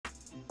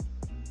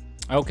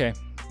Okay,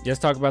 let's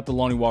talk about the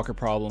Lonnie Walker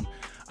problem.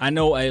 I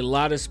know a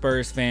lot of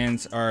Spurs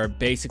fans are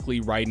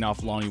basically writing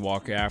off Lonnie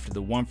Walker after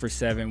the 1 for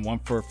 7, 1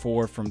 for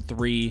 4 from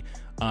 3,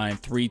 and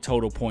 3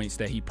 total points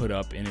that he put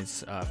up in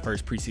his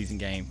first preseason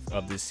game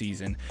of this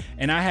season.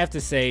 And I have to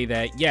say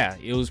that, yeah,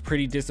 it was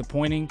pretty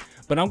disappointing,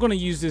 but I'm going to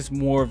use this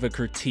more of a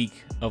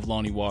critique of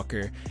Lonnie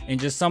Walker and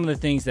just some of the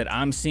things that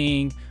I'm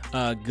seeing,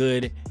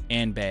 good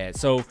and bad.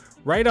 So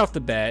right off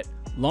the bat,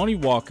 Lonnie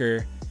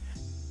Walker,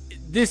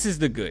 this is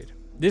the good.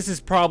 This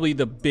is probably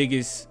the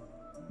biggest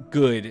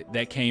good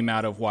that came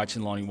out of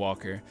watching Lonnie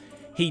Walker.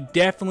 He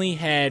definitely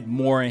had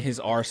more in his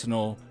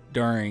arsenal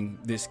during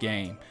this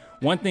game.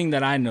 One thing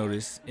that I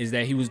noticed is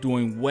that he was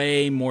doing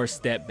way more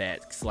step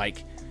backs.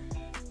 Like,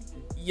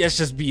 let's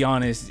just be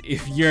honest,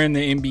 if you're in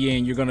the NBA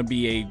and you're going to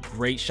be a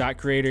great shot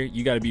creator,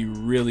 you got to be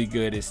really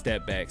good at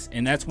step backs.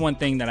 And that's one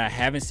thing that I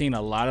haven't seen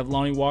a lot of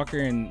Lonnie Walker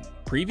in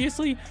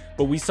previously,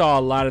 but we saw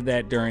a lot of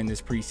that during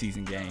this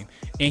preseason game.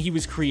 And he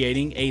was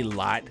creating a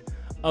lot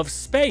of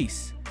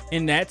space,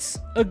 and that's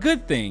a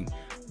good thing.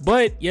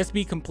 But let's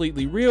be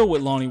completely real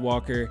with Lonnie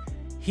Walker.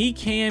 He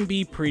can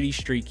be pretty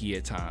streaky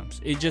at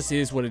times. It just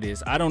is what it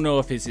is. I don't know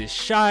if it's his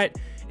shot.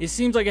 It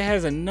seems like it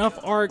has enough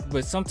arc,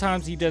 but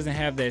sometimes he doesn't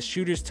have that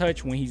shooter's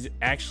touch when he's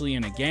actually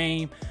in a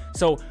game.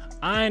 So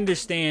I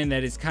understand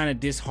that it's kind of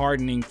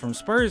disheartening from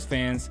Spurs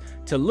fans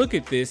to look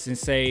at this and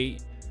say,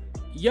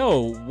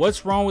 yo,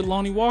 what's wrong with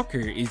Lonnie Walker?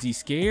 Is he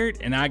scared?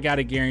 And I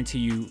gotta guarantee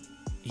you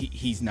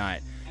he's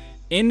not.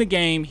 In the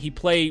game, he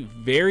played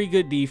very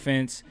good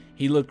defense.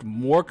 He looked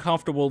more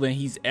comfortable than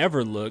he's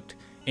ever looked,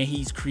 and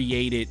he's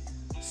created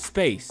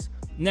space.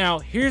 Now,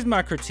 here's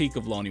my critique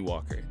of Lonnie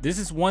Walker. This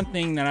is one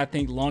thing that I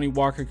think Lonnie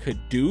Walker could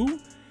do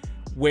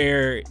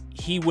where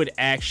he would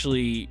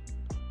actually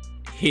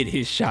hit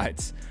his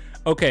shots.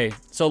 Okay,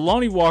 so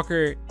Lonnie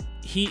Walker,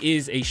 he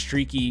is a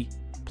streaky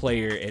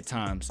player at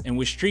times. And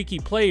with streaky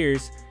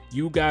players,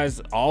 you guys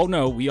all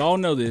know, we all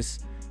know this,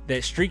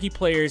 that streaky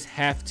players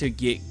have to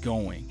get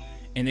going.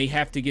 And they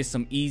have to get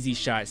some easy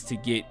shots to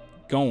get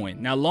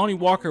going. Now, Lonnie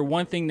Walker,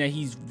 one thing that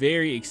he's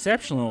very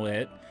exceptional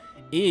at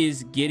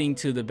is getting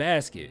to the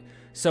basket.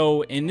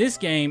 So in this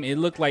game, it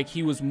looked like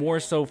he was more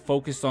so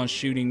focused on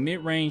shooting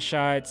mid-range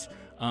shots,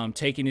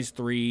 taking his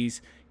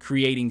threes,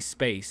 creating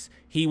space.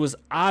 He was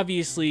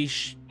obviously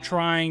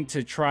trying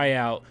to try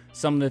out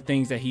some of the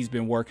things that he's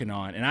been working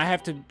on. And I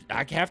have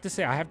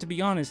to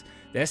be honest,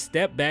 that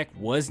step back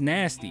was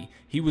nasty.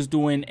 He was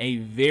doing a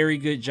very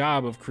good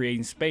job of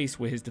creating space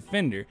with his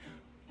defender.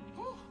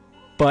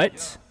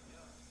 But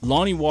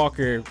Lonnie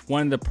Walker,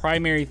 one of the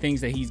primary things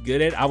that he's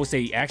good at, I would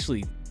say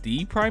actually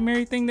the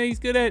primary thing that he's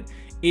good at,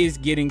 is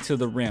getting to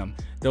the rim.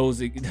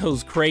 Those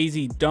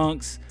crazy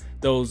dunks,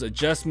 those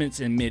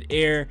adjustments in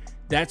midair,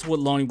 that's what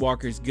Lonnie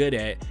Walker is good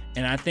at.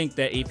 And I think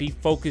that if he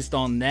focused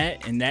on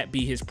that and that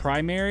be his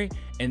primary,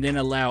 and then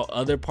allow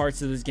other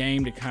parts of his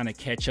game to kind of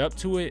catch up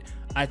to it,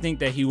 I think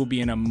that he will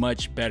be in a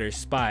much better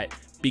spot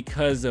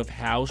because of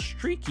how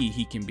streaky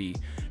he can be.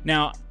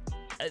 Now,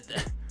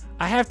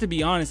 I have to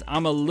be honest,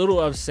 I'm a little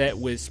upset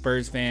with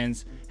Spurs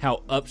fans,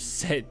 how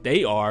upset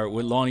they are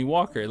with Lonnie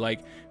Walker.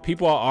 Like,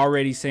 people are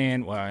already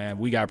saying, well,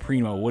 we got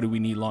Primo, what do we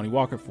need Lonnie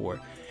Walker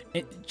for?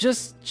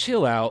 Just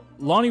chill out.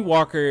 Lonnie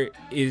Walker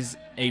is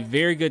a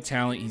very good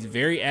talent. He's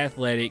very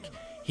athletic.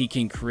 He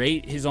can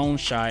create his own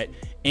shot,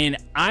 and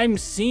I'm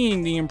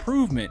seeing the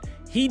improvement.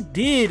 He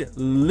did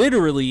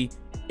literally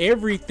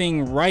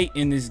everything right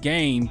in this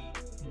game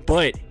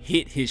but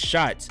hit his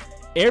shots.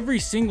 Every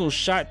single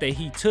shot that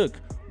he took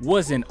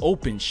was an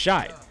open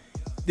shot.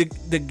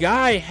 The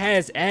guy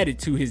has added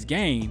to his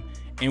game,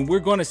 and we're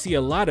going to see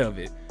a lot of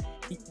it.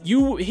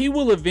 He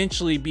will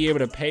eventually be able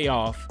to pay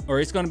off, or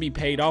it's going to be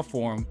paid off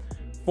for him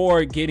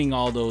for getting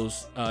all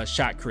those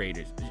shot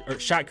creators or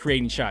shot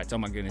creating shots. Oh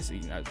my goodness,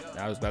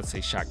 I was about to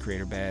say shot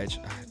creator badge.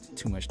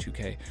 Too much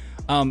 2K.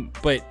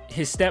 But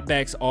his step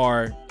backs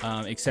are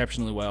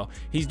exceptionally well.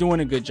 He's doing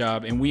a good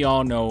job, and we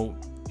all know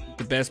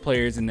the best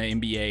players in the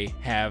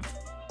NBA have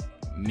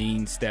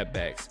mean step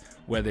backs.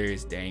 Whether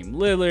it's Dame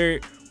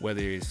Lillard,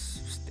 whether it's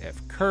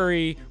Steph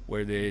Curry,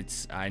 whether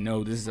it's, I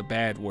know this is a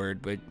bad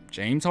word, but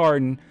James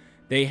Harden,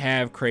 they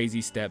have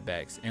crazy step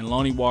backs. And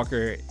Lonnie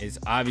Walker is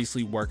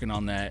obviously working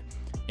on that.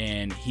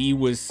 And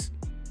his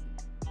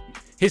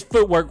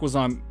footwork was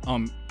on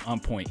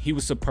point. He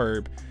was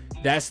superb.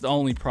 That's the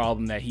only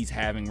problem that he's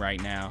having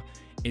right now,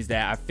 is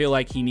that I feel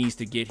like he needs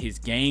to get his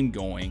game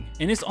going.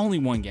 And it's only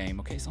one game,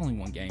 okay? It's only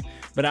one game.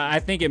 But I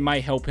think it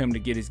might help him to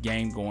get his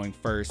game going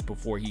first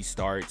before he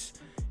starts,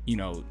 you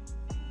know,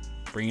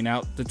 bringing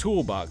out the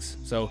toolbox.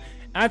 So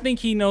I think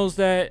he knows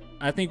that.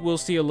 I think we'll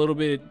see a little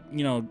bit,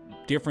 you know,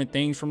 different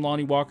things from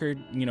Lonnie Walker,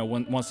 you know,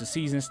 once the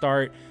season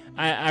start.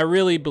 I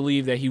really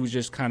believe that he was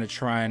just kind of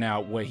trying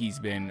out what he's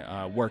been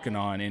working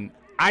on, and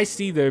I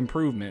see the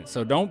improvement.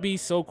 So don't be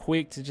so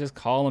quick to just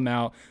call him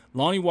out.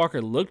 Lonnie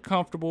Walker looked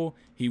comfortable.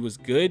 He was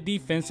good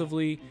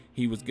defensively.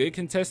 He was good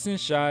contesting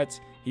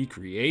shots. He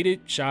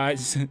created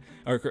shots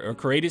or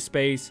created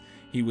space.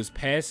 He was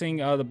passing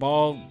the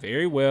ball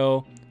very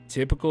well.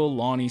 Typical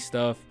Lonnie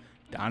stuff.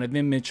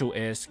 Donovan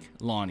Mitchell-esque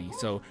Lonnie.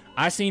 So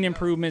I seen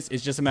improvements.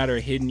 It's just a matter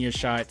of hitting your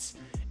shots.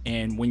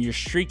 And when you're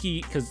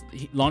streaky, because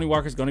Lonnie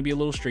Walker's going to be a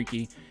little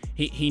streaky,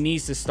 he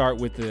needs to start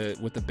with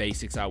the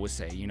basics, I would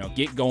say. You know,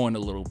 get going a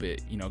little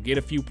bit. You know, get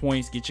a few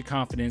points, get your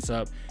confidence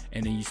up,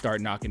 and then you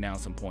start knocking down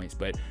some points.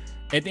 But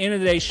at the end of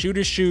the day,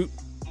 shooters shoot.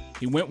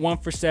 He went 1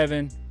 for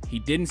 7. He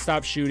didn't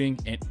stop shooting,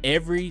 and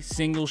every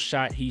single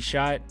shot he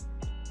shot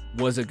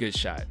was a good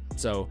shot.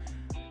 So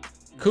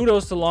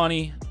kudos to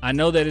Lonnie. I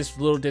know that it's a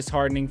little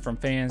disheartening from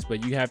fans,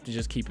 but you have to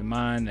just keep in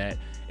mind that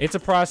it's a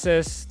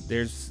process.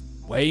 There's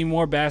way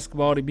more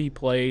basketball to be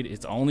played.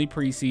 It's only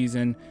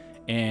preseason,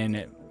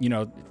 and you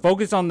know,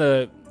 focus on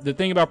the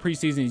thing about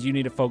preseason is you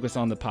need to focus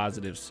on the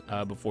positives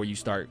before you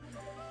start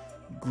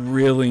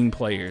grilling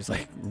players,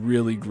 like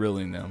really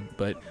grilling them.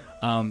 But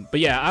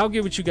yeah, I'll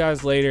get with you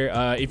guys later.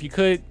 If you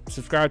could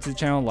subscribe to the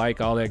channel,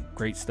 like all that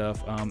great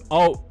stuff.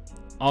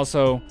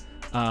 Also,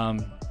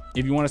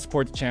 if you want to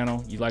support the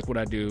channel, you like what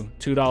I do,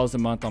 $2 a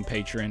month on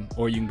Patreon,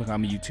 or you can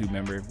become a YouTube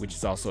member, which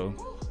is also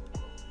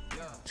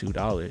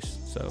 $2.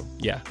 So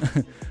yeah.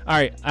 All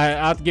right,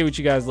 I'll get with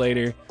you guys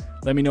later.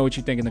 Let me know what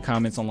you think in the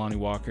comments on Lonnie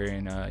Walker,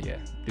 and yeah,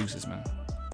 deuces, man.